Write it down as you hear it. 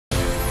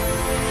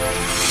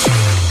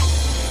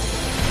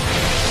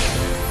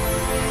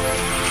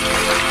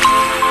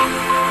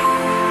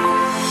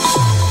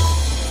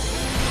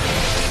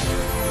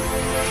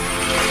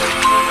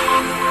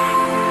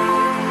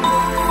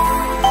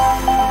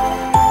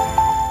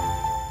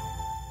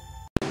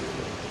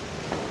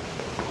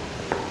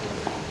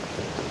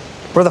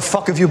Where the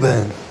fuck have you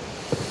been?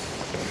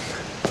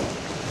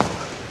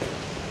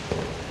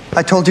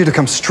 I told you to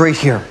come straight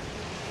here.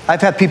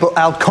 I've had people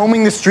out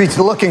combing the streets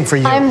looking for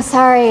you. I'm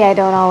sorry I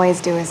don't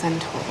always do as I'm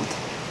told.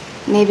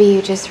 Maybe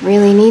you just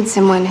really need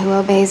someone who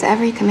obeys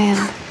every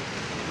command.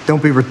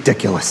 Don't be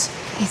ridiculous.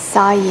 I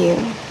saw you,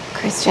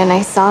 Christian.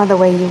 I saw the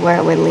way you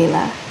were with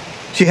Leela.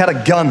 She had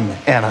a gun,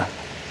 Anna.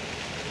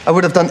 I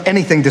would have done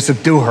anything to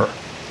subdue her.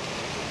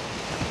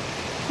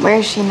 Where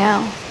is she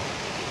now?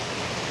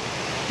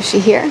 Is she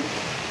here?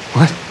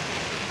 What?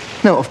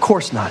 No, of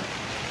course not.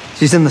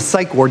 She's in the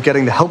psych ward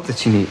getting the help that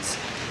she needs.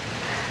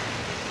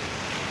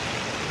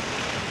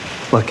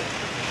 Look,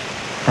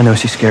 I know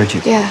she scared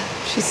you. Yeah,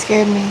 she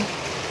scared me.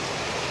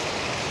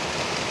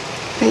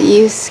 But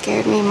you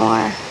scared me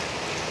more.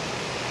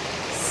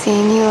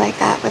 Seeing you like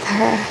that with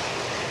her.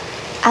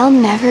 I'll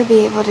never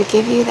be able to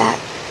give you that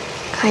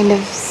kind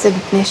of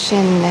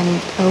submission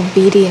and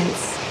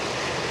obedience.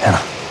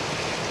 Anna.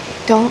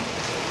 Don't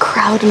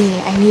crowd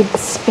me. I need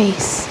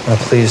space. No,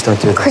 please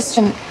don't do this.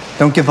 Christian.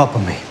 Don't give up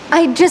on me.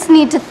 I just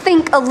need to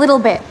think a little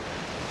bit.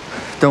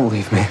 Don't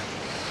leave me.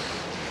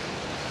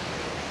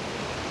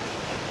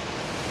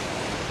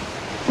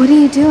 What are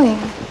you doing?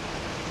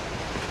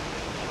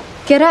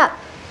 Get up.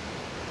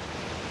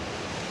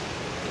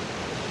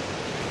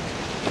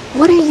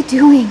 What are you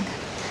doing?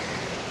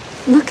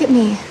 Look at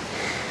me.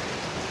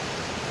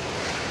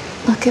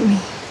 Look at me.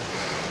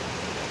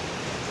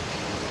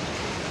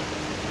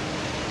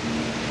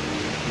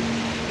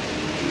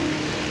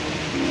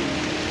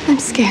 I'm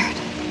scared.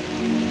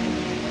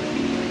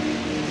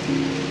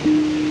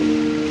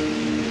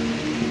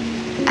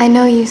 I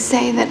know you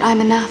say that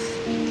I'm enough.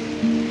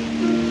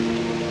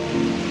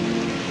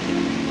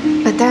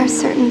 But there are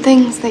certain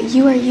things that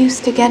you are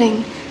used to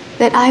getting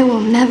that I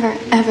will never,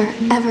 ever,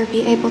 ever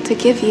be able to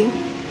give you.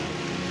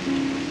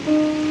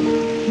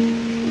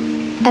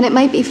 And it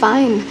might be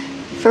fine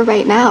for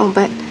right now,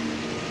 but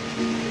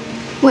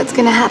what's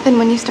gonna happen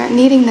when you start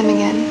needing them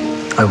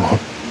again? I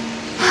won't.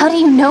 How do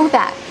you know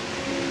that?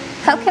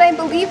 How can I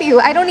believe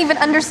you? I don't even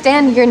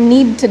understand your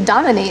need to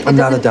dominate. I'm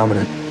not a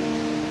dominant.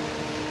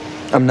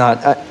 I'm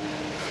not.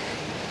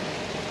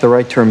 The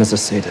right term is a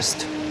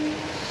sadist.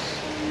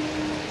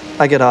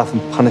 I get off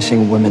on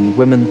punishing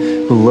women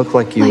who look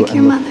like you. Like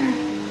your mother.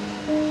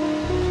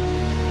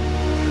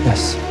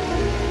 Yes.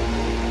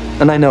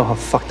 And I know how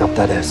fucked up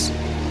that is.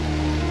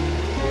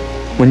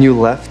 When you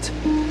left,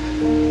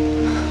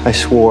 I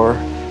swore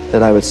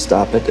that I would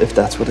stop it if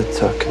that's what it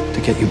took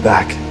to get you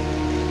back.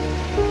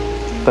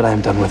 But I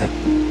am done with it.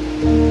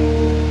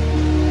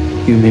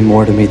 You mean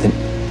more to me than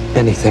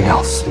anything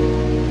else.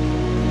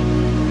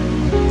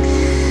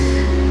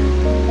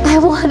 I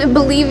want to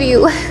believe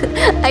you.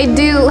 I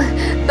do,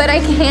 but I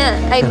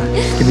can't. Anna,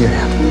 give me your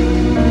hand.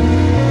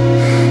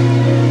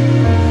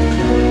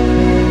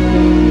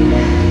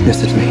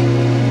 This is me.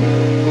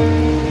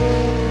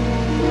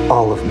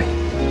 All of me.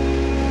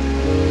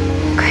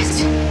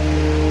 Christian.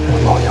 And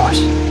I'm all yours.